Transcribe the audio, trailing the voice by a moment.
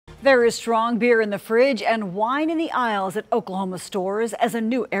There is strong beer in the fridge and wine in the aisles at Oklahoma stores as a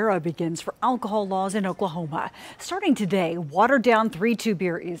new era begins for alcohol laws in Oklahoma. Starting today, watered down 3-2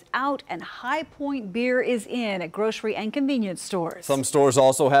 beer is out and High Point beer is in at grocery and convenience stores. Some stores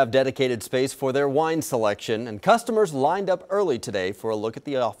also have dedicated space for their wine selection, and customers lined up early today for a look at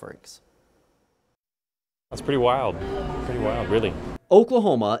the offerings. That's pretty wild, really.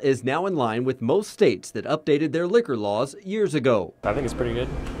 Oklahoma is now in line with most states that updated their liquor laws years ago. I think it's pretty good.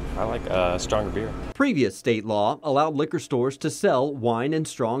 I like stronger beer. Previous state law allowed liquor stores to sell wine and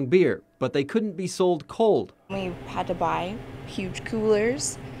strong beer, but they couldn't be sold cold. We had to buy huge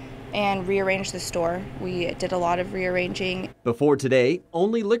coolers and rearrange the store. We did a lot of rearranging. Before today,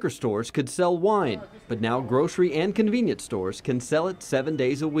 only liquor stores could sell wine, but now grocery and convenience stores can sell it 7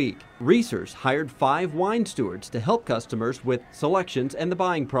 days a week. Reesers hired 5 wine stewards to help customers with selections and the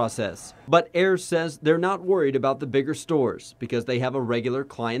buying process. But Ayers says they're not worried about the bigger stores because they have a regular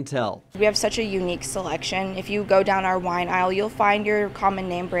clientele. We have such a unique selection. If you go down our wine aisle, you'll find your common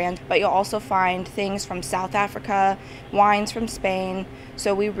name brand, but you'll also find things from South Africa, wines from Spain.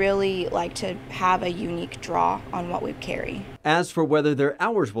 So we really like to have a unique draw on what we carry. As for whether their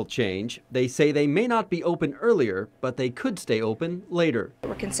hours will change, they say they may not be open earlier, but they could stay open later.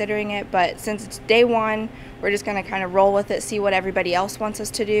 We're considering it, but since it's day one, we're just going to kind of roll with it, see what everybody else wants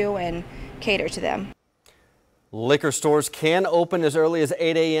us to do, and cater to them. Liquor stores can open as early as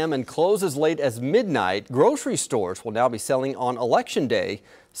 8 a.m. and close as late as midnight. Grocery stores will now be selling on Election Day.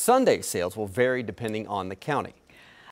 Sunday sales will vary depending on the county.